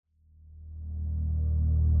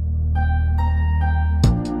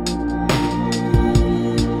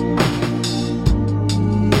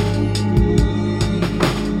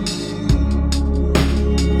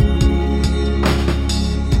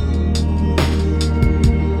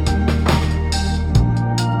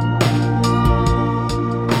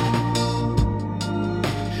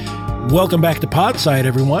Welcome back to Podside,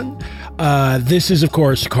 everyone. This is, of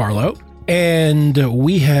course, Carlo, and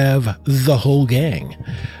we have the whole gang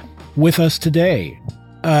with us today.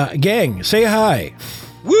 Gang, say hi.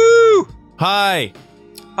 Woo! Hi.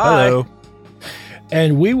 Hello.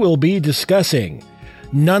 And we will be discussing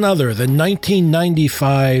none other than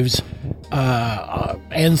 1995's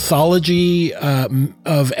anthology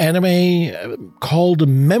of anime called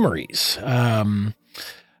Memories.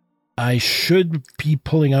 I should be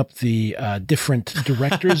pulling up the different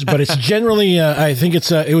directors, but it's generally, I think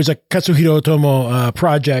it was a Katsuhiro Otomo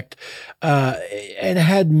project, and it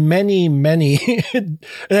had many, it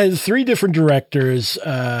had 3 different directors,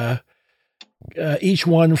 each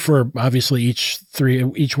one for obviously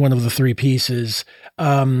each one of the 3 pieces.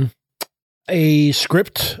 A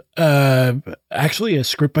script, actually a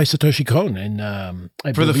script by Satoshi Kon, and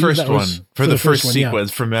for the first one, for the first sequence,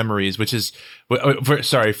 yeah. For Memories, which is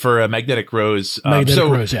for Magnetic Rose.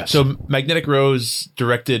 Rose, yes. So Magnetic Rose,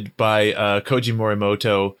 directed by Koji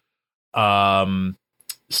Morimoto.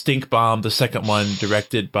 Stink Bomb, the second one,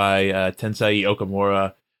 directed by Tensai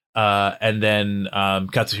Okamura, and then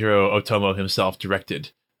Katsuhiro Otomo himself directed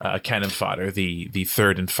Cannon Fodder, the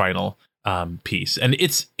third and final piece. And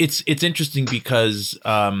it's interesting because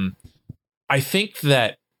I think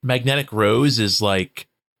that Magnetic Rose is like,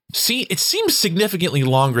 it seems significantly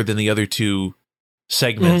longer than the other 2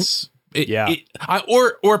 segments.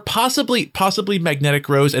 Or possibly Magnetic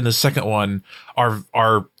Rose and the second one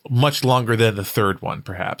are much longer than the third one,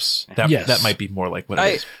 perhaps. That might be more like what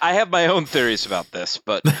it is. I have my own theories about this,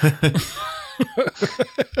 but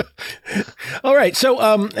all right. So,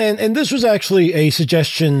 and this was actually a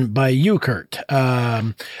suggestion by you, Kurt.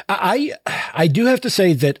 I do have to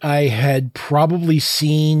say that I had probably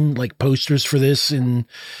seen like posters for this in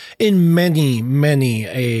many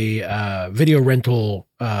a video rental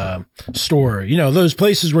store. You know, those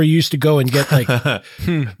places where you used to go and get like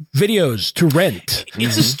videos to rent.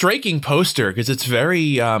 It's a striking poster because it's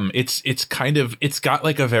very it's got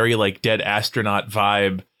like a very like Dead Astronaut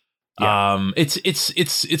vibe. Yeah.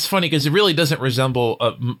 It's funny because it really doesn't resemble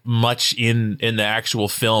much in the actual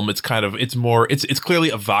film. It's clearly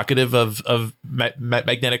evocative of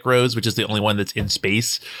Magnetic Rose, which is the only one that's in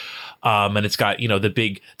space. And it's got,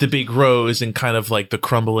 the big rose and kind of like the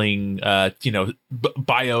crumbling,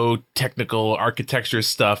 biotechnical architecture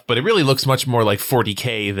stuff, but it really looks much more like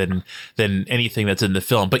 40K than anything that's in the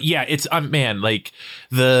film. But yeah, it's, man, like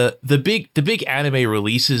the big anime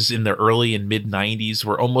releases in the early and mid 90s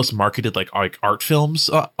were almost marketed like art films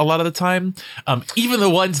a lot of the time. Even the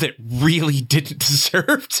ones that really didn't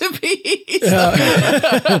deserve to be.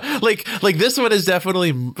 like this one is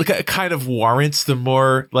definitely kind of warrants the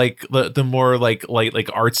more like, the more like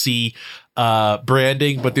artsy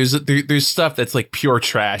branding, but there's stuff that's like pure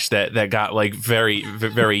trash that got like very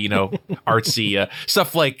artsy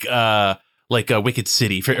stuff like Wicked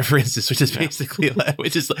City for instance, which is basically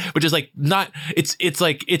which is like not it's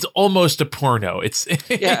like it's almost a porno. It's like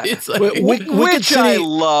which City. I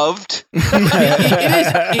loved.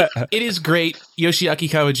 It is great. Yoshiaki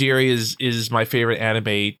Kawajiri is my favorite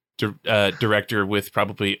anime director, with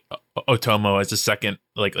probably Otomo as a second,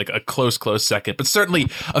 like a close second, but certainly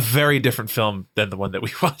a very different film than the one that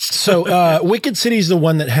we watched. So Wicked City is the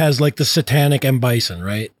one that has like the satanic M. Bison,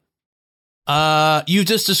 right? You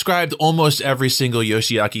just described almost every single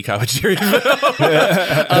Yoshiaki Kawajiri film.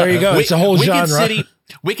 There you go. It's a whole genre.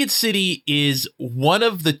 Wicked City is one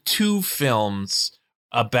of the 2 films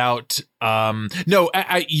about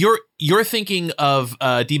you're thinking of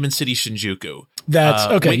Demon City Shinjuku. That's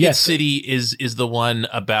okay. Wicked yes. City is the one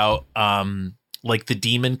about like the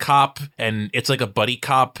demon cop, and it's like a buddy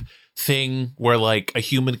cop thing where like a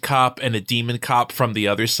human cop and a demon cop from the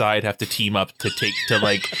other side have to team up to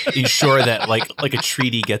ensure that like a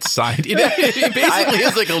treaty gets signed. It basically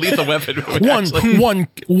is like a Lethal Weapon.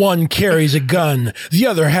 One carries a gun, the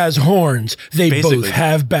other has horns. They both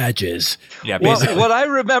have badges. Yeah, basically. What I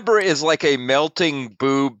remember is like a melting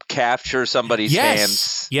boob capture somebody's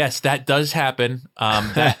hands. Yes, that does happen.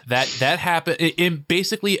 That happened in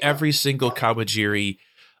basically every single Kawajiri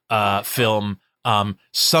film.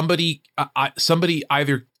 Somebody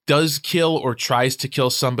either does kill or tries to kill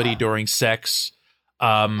somebody during sex.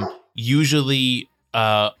 Usually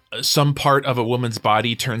some part of a woman's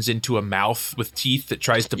body turns into a mouth with teeth that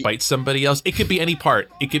tries to bite somebody else. It could be any part.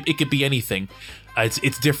 It could be anything.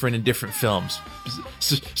 It's different in different films.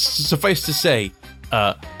 Suffice to say,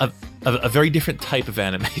 a very different type of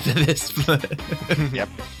anime than this. Yep.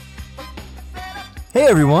 Hey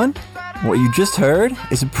everyone! What you just heard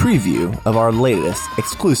is a preview of our latest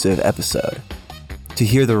exclusive episode. To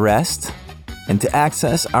hear the rest, and to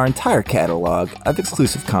access our entire catalog of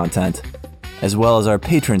exclusive content, as well as our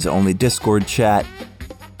patrons-only Discord chat,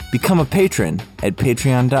 become a patron at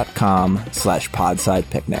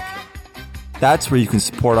patreon.com/podsidepicnic. That's where you can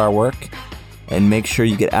support our work and make sure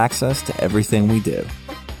you get access to everything we do.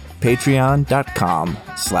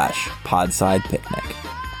 Patreon.com/podsidepicnic.